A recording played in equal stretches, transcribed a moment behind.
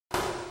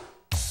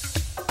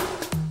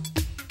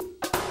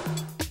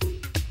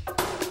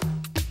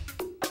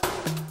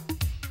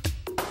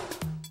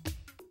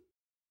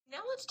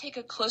let's take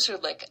a closer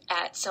look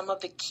at some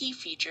of the key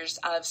features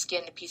of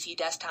Scan to PC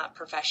Desktop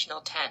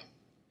Professional 10.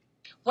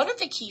 One of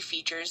the key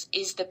features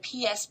is the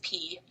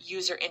PSP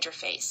user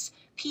interface.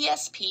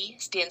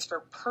 PSP stands for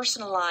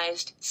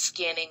Personalized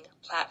Scanning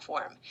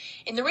Platform.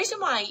 And the reason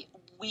why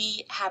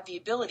we have the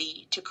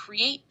ability to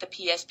create the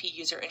PSP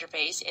user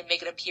interface and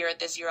make it appear at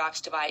the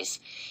Xerox device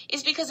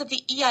is because of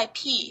the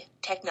EIP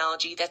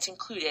technology that's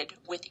included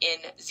within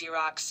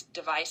Xerox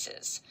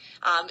devices.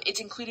 It's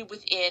included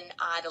within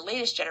the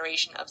latest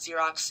generation of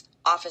Xerox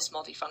Office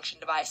multifunction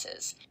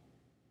devices.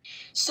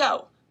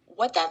 So,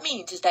 what that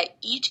means is that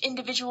each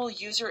individual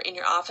user in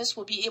your office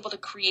will be able to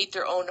create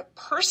their own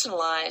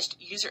personalized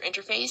user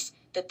interface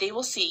that they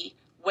will see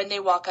when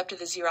they walk up to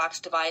the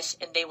Xerox device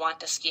and they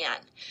want to scan.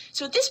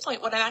 So at this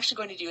point, what I'm actually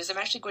going to do is I'm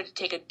actually going to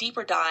take a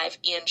deeper dive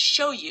and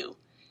show you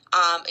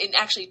and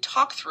actually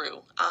talk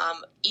through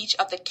each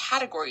of the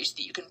categories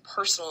that you can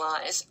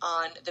personalize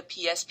on the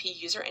PSP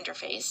user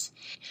interface.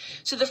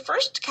 So the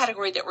first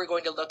category that we're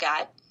going to look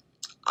at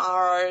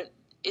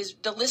is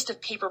the list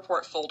of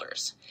paperport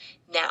folders.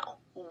 Now,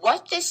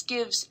 what this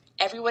gives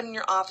everyone in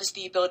your office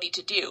the ability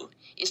to do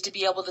is to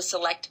be able to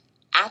select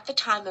at the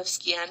time of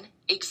scan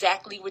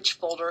exactly which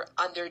folder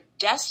on their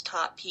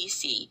desktop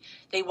PC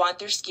they want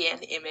their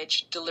scanned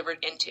image delivered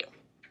into.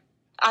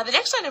 The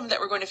next item that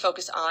we're going to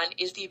focus on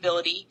is the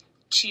ability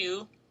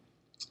to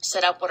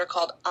set up what are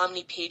called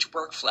omni-page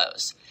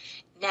workflows.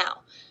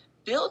 Now,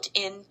 built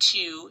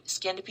into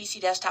Scan to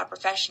PC Desktop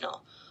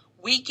Professional,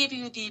 we give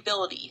you the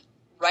ability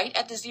right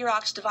at the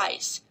Xerox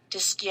device to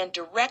scan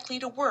directly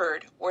to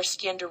Word or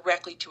scan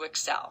directly to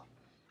Excel.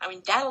 I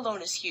mean, that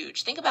alone is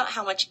huge. Think about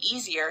how much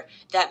easier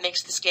that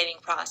makes the scanning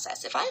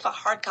process. If I have a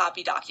hard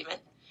copy document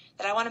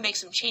that I want to make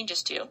some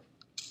changes to,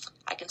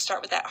 I can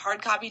start with that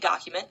hard copy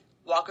document,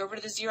 walk over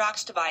to the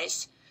Xerox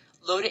device,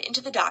 load it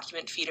into the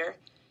document feeder,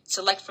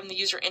 select from the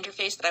user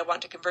interface that I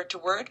want to convert to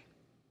Word,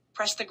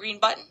 press the green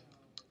button,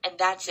 and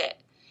that's it.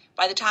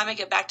 By the time I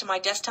get back to my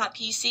desktop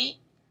PC,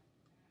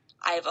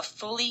 I have a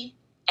fully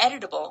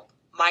editable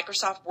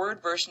Microsoft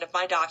Word version of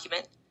my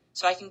document,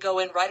 so I can go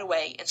in right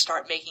away and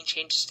start making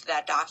changes to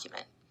that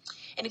document.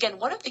 And again,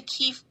 one of the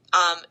key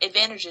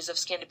advantages of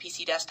Scan to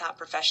PC Desktop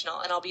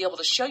Professional, and I'll be able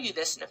to show you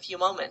this in a few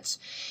moments,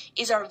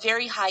 is our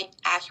very high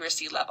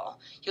accuracy level.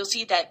 You'll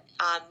see that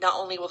not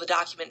only will the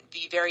document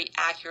be very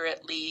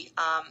accurately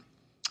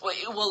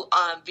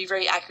be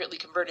very accurately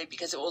converted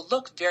because it will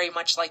look very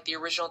much like the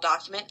original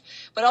document,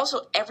 but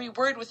also every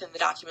word within the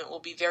document will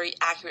be very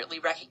accurately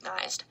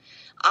recognized.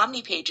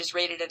 OmniPage is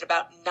rated at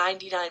about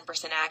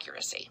 99%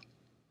 accuracy.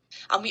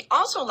 We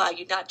also allow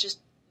you not just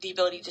the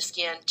ability to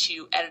scan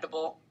to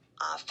editable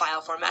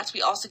file formats,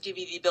 we also give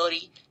you the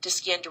ability to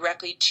scan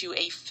directly to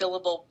a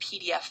fillable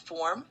PDF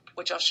form,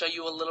 which I'll show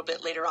you a little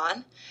bit later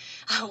on.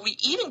 We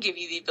even give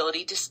you the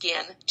ability to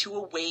scan to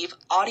a WAV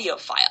audio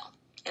file.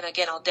 And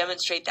again, I'll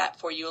demonstrate that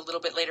for you a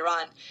little bit later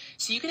on.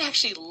 So you can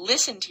actually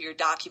listen to your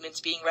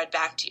documents being read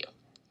back to you.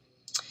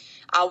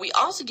 We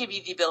also give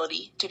you the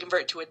ability to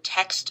convert to a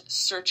text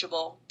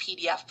searchable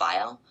PDF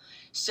file.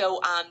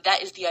 So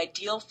that is the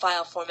ideal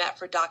file format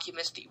for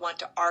documents that you want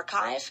to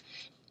archive.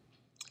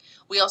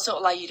 We also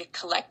allow you to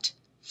collect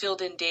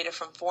filled in data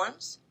from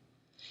forms,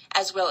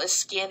 as well as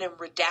scan and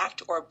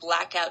redact or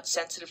black out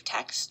sensitive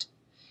text.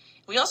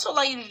 We also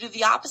allow you to do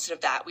the opposite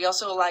of that. We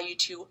also allow you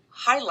to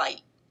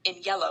highlight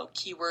in yellow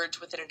keywords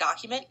within a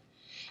document,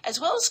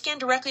 as well as scan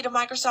directly to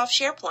Microsoft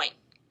SharePoint.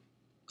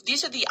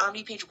 These are the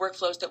OmniPage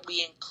workflows that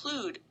we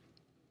include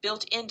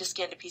built into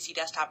Scan to PC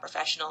Desktop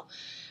Professional,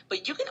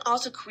 but you can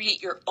also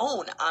create your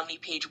own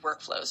OmniPage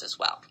workflows as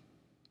well.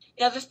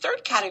 Now, the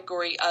third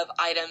category of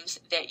items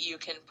that you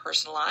can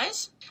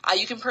personalize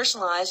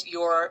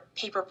your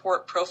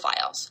paperport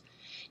profiles.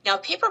 Now,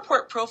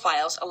 paperport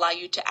profiles allow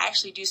you to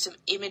actually do some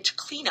image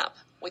cleanup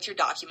with your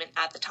document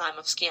at the time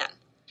of scan.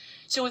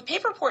 So with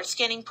paperport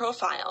scanning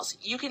profiles,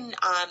 you can,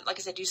 like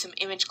I said, do some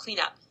image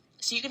cleanup.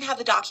 So you can have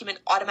the document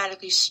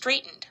automatically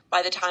straightened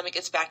by the time it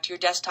gets back to your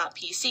desktop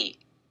PC,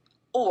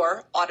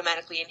 or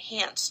automatically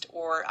enhanced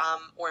or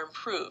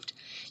improved.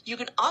 You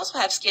can also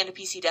have Scan to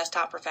PC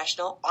Desktop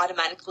Professional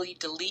automatically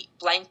delete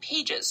blank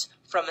pages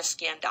from a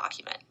scanned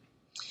document.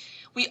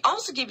 We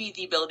also give you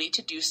the ability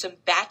to do some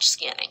batch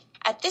scanning.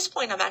 At this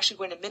point, I'm actually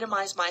going to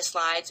minimize my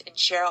slides and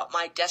share out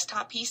my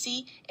desktop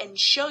PC and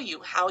show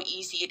you how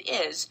easy it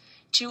is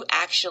to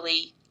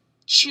actually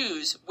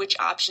choose which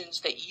options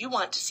that you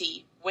want to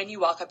see when you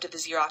walk up to the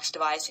Xerox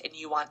device and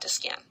you want to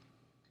scan.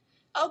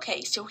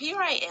 Okay, so here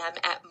I am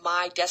at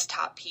my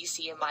desktop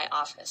PC in my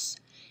office.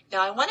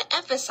 Now I want to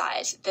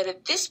emphasize that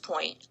at this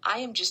point, I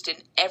am just an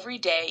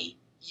everyday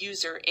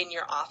user in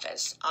your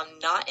office. I'm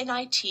not in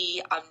IT,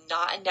 I'm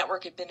not a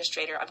network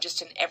administrator, I'm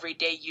just an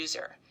everyday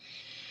user.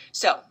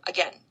 So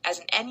again, as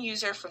an end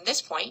user from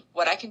this point,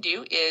 what I can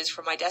do is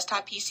from my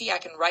desktop PC, I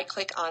can right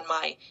click on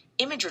my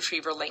image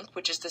retriever link,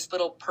 which is this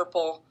little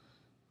purple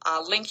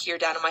link here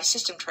down in my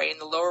system tray in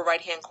the lower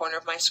right hand corner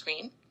of my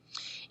screen.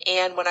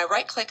 And when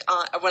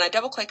I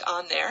double click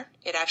on there,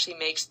 it actually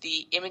makes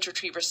the image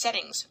retriever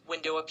settings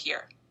window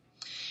appear.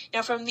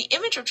 Now from the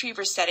image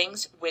retriever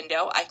settings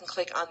window, I can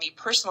click on the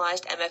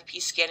Personalized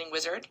MFP Scanning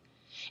Wizard.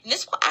 And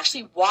this will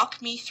actually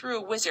walk me through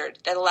a wizard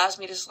that allows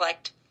me to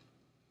select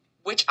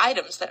which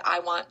items that I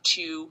want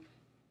to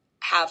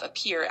have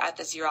appear at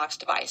the Xerox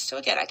device. So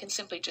again, I can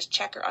simply just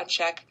check or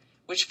uncheck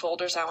which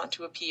folders I want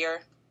to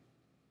appear.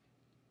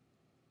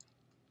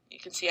 You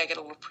can see I get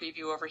a little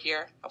preview over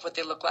here of what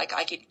they look like.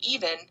 I can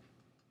even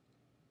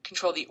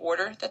control the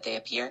order that they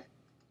appear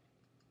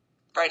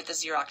right at the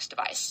Xerox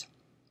device.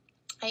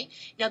 Okay.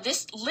 Now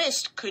this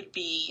list could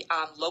be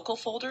local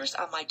folders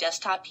on my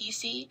desktop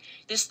PC.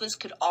 This list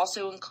could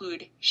also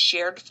include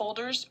shared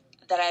folders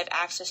that I have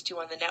access to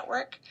on the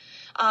network,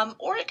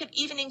 or it could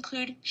even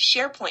include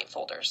SharePoint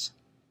folders.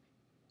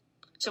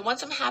 So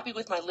once I'm happy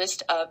with my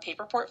list of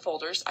Paperport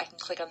folders, I can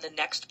click on the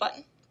Next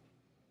button.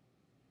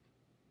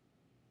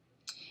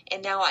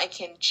 And now I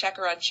can check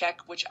or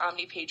uncheck which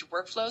OmniPage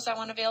workflows I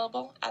want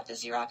available at the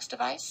Xerox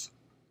device.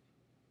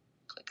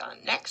 Click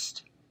on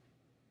Next.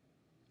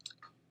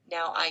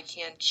 Now I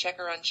can check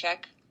or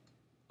uncheck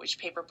which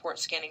Paperport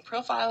scanning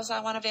profiles I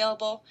want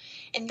available.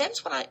 And then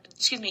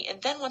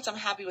once I'm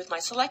happy with my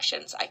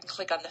selections, I can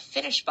click on the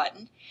Finish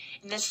button,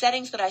 and the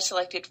settings that I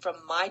selected from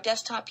my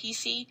desktop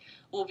PC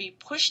will be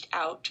pushed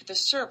out to the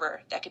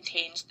server that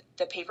contains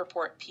the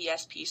Paperport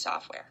PSP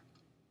software.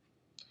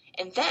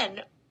 And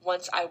then,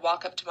 once I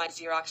walk up to my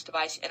Xerox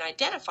device and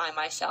identify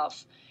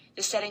myself,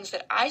 the settings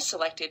that I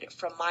selected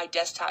from my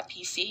desktop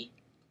PC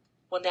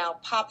will now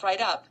pop right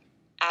up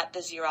at the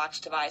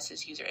Xerox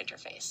device's user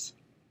interface.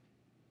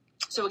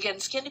 So again,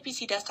 Scan to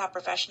PC Desktop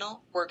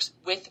Professional works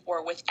with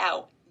or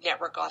without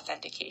network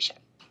authentication.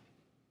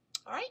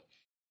 All right.